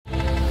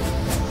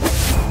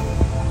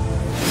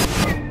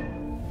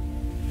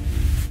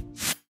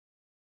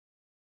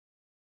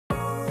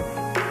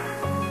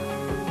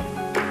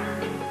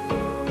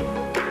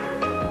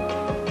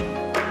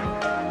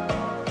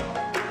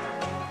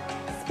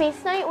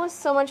Space night was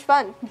so much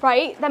fun.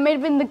 Right? That may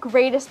have been the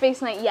greatest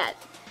space night yet.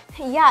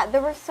 Yeah,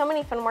 there were so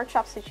many fun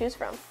workshops to choose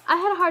from. I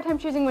had a hard time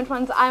choosing which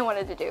ones I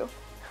wanted to do.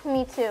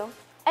 Me too.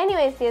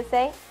 Anyways,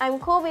 DSA, I'm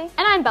Colby. And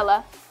I'm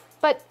Bella.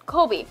 But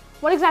Colby,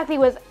 what exactly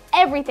was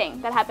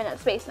everything that happened at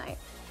space night?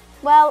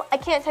 Well, I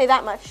can't tell you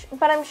that much,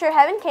 but I'm sure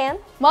Heaven can.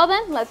 Well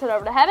then, let's head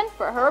over to Heaven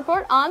for her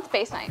report on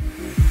space night.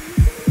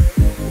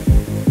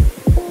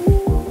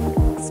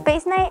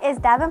 Space Night is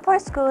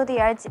Davenport School of the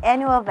Arts'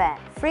 annual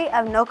event, free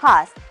of no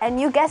cost. And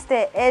you guessed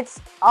it,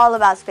 it's all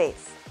about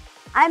space.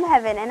 I'm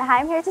Heaven, and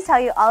I'm here to tell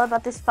you all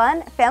about this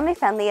fun,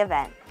 family-friendly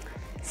event.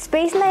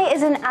 Space Night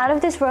is an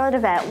out-of-this-world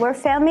event where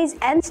families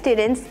and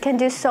students can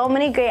do so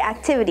many great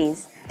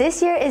activities.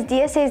 This year is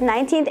DSA's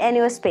 19th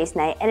annual Space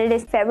Night, and it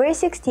is February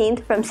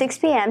 16th from 6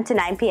 p.m. to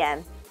 9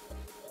 p.m.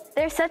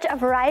 There's such a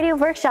variety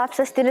of workshops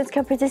that students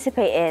can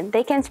participate in.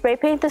 They can spray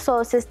paint the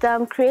solar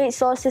system, create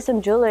solar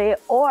system jewelry,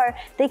 or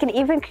they can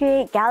even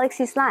create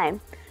galaxy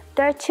slime.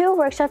 There are 2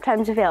 workshop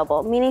times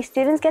available, meaning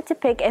students get to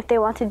pick if they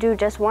want to do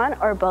just one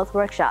or both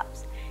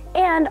workshops.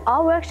 And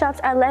all workshops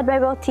are led by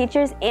both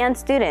teachers and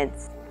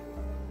students.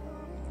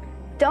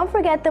 Don't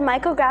forget the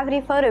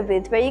microgravity photo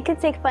booth where you can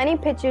take funny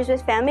pictures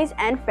with families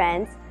and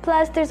friends.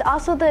 Plus, there's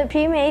also the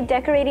pre-made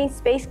decorating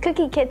space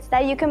cookie kits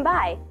that you can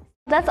buy.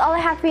 That's all I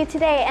have for you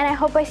today, and I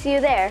hope I see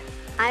you there.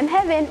 I'm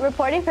Heaven,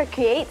 reporting for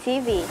Create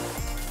TV.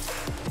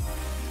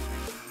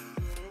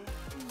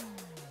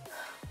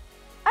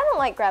 I don't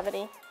like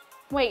gravity.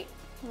 Wait,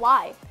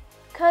 why?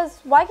 Because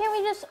why can't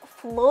we just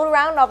float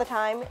around all the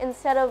time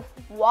instead of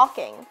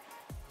walking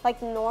like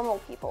normal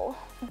people?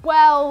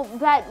 Well,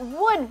 that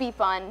would be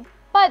fun.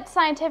 But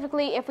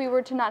scientifically, if we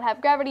were to not have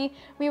gravity,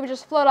 we would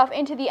just float off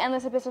into the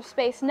endless abyss of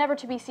space, never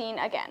to be seen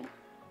again.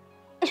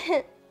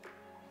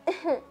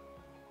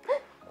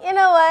 You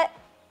know what?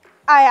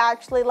 I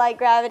actually like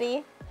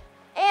gravity.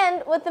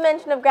 And with the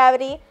mention of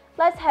gravity,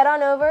 let's head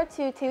on over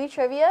to TV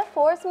Trivia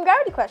for some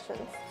gravity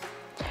questions.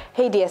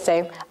 Hey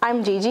DSA,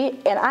 I'm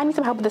Gigi, and I need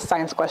some help with this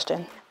science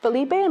question.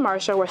 Felipe and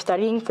Marcia were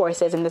studying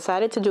forces and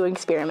decided to do an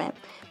experiment.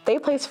 They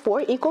placed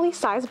 4 equally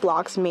sized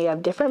blocks made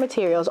of different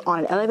materials on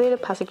an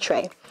elevated plastic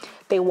tray.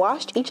 They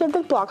watched each of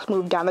the blocks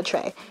move down the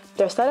tray.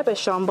 Their setup is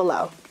shown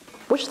below.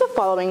 Which of the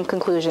following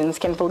conclusions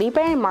can Felipe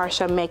and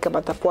Marcia make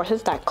about the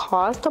forces that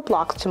cause the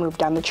blocks to move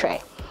down the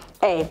tray?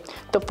 A.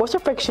 The force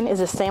of friction is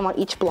the same on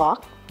each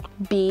block.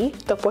 B.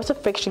 The force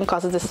of friction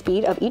causes the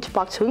speed of each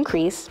block to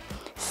increase.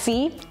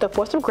 C. The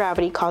force of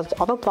gravity causes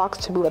all the blocks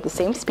to move at the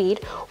same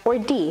speed. Or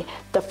D.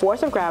 The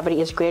force of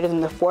gravity is greater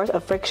than the force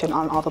of friction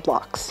on all the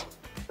blocks.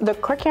 The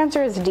correct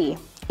answer is D.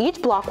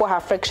 Each block will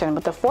have friction,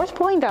 but the force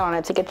pulling down on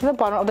it to get to the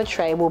bottom of the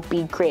tray will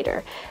be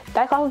greater.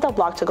 That causes the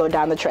block to go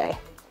down the tray.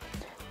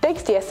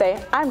 Thanks,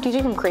 DSA. I'm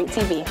Gigi from Create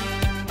TV.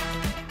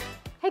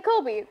 Hey,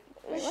 Colby.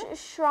 Okay,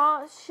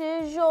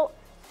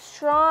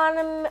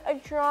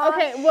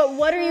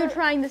 what are you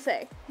trying to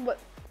say? What?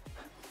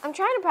 I'm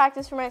trying to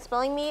practice for my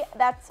spelling bee.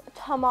 That's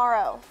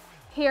tomorrow.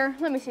 Here,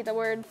 let me see the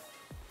word.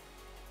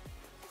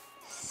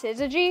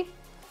 Syzygy?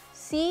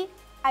 See,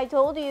 I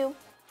told you.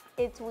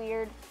 It's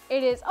weird.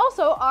 It is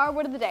also our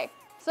word of the day.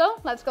 So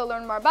let's go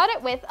learn more about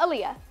it with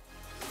Aaliyah.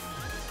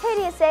 Hey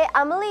DSA,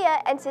 I'm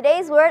Aaliyah, and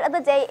today's word of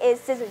the day is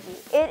syzygy.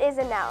 It is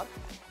a noun.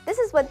 This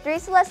is when 3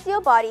 celestial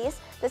bodies,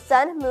 the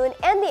sun, moon,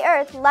 and the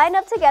earth, line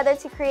up together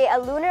to create a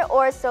lunar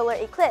or solar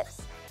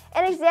eclipse.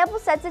 An example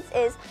sentence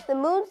is, the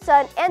moon,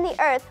 sun, and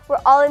the earth were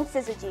all in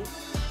syzygy.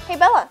 Hey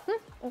Bella, do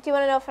you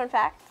want to know a fun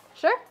fact?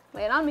 Sure,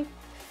 lay it on me.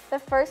 The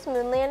first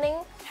moon landing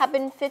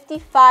happened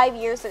 55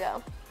 years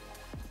ago.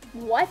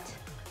 What?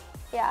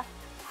 Yeah.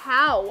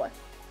 How?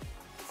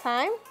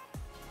 Time?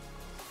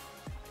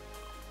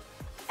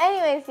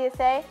 Anyways,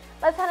 DSA,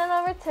 let's head on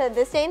over to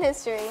This Day in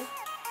History.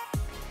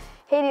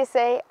 Hey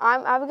DSA,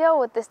 I'm Abigail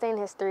with This Day in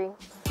History.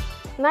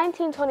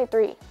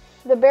 1923.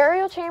 The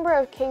burial chamber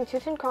of King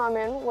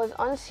Tutankhamun was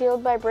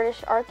unsealed by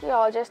British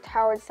archaeologist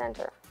Howard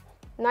Center.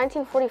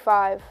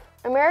 1945.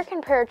 American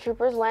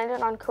paratroopers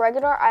landed on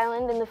Corregidor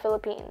Island in the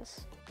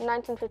Philippines.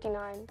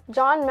 1959.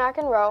 John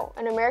McEnroe,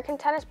 an American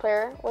tennis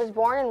player, was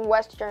born in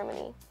West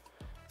Germany.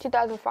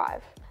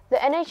 2005. The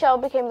NHL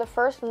became the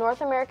first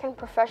North American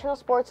professional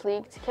sports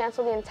league to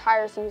cancel the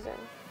entire season.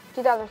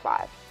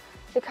 2005.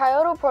 The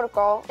Kyoto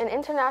Protocol, an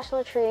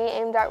international treaty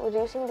aimed at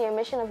reducing the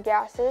emission of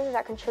gases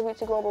that contribute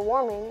to global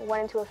warming,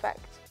 went into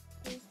effect.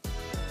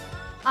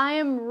 I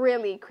am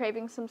really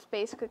craving some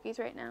space cookies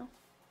right now.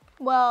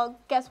 Well,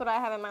 guess what I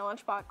have in my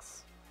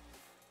lunchbox?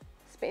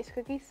 Space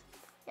cookies?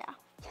 Yeah.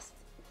 Yes.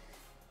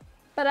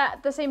 But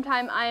at the same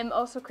time, I am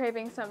also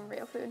craving some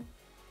real food.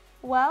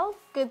 Well,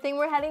 good thing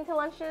we're heading to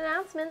lunch and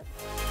announcement.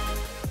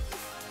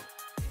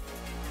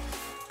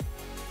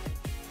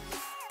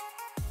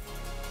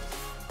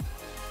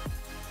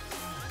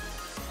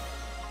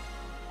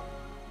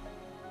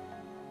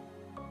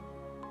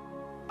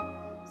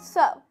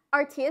 So,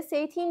 our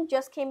TSA team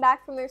just came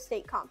back from their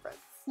state conference.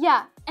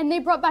 Yeah, and they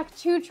brought back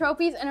 2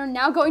 trophies and are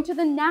now going to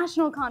the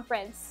national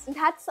conference.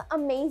 That's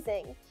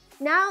amazing.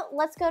 Now,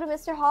 let's go to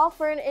Mr. Hall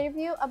for an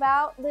interview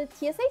about the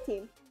TSA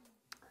team.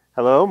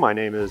 Hello, my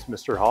name is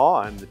Mr. Hall.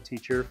 I'm the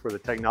teacher for the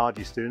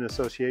Technology Student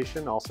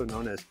Association, also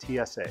known as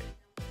TSA.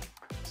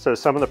 So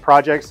some of the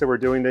projects that we're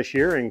doing this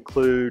year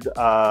include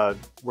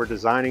we're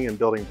designing and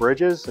building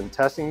bridges and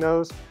testing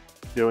those,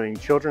 doing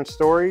children's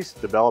stories,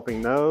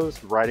 developing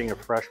those, writing a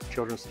fresh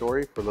children's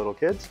story for little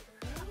kids.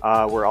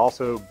 We're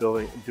also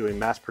doing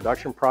mass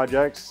production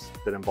projects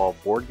that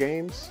involve board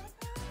games.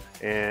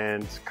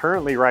 And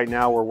currently right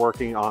now we're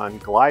working on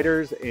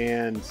gliders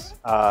and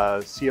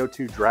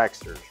CO2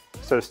 dragsters.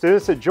 So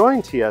students that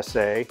join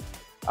TSA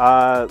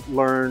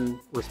learn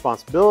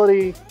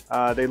responsibility,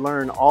 they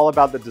learn all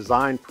about the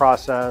design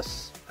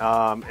process,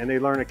 and they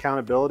learn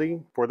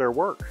accountability for their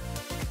work.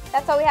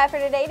 That's all we have for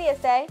today,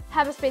 TSA.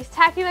 Have a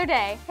spectacular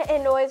day.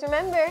 And always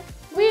remember,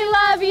 We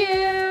love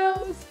you,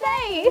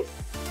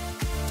 space!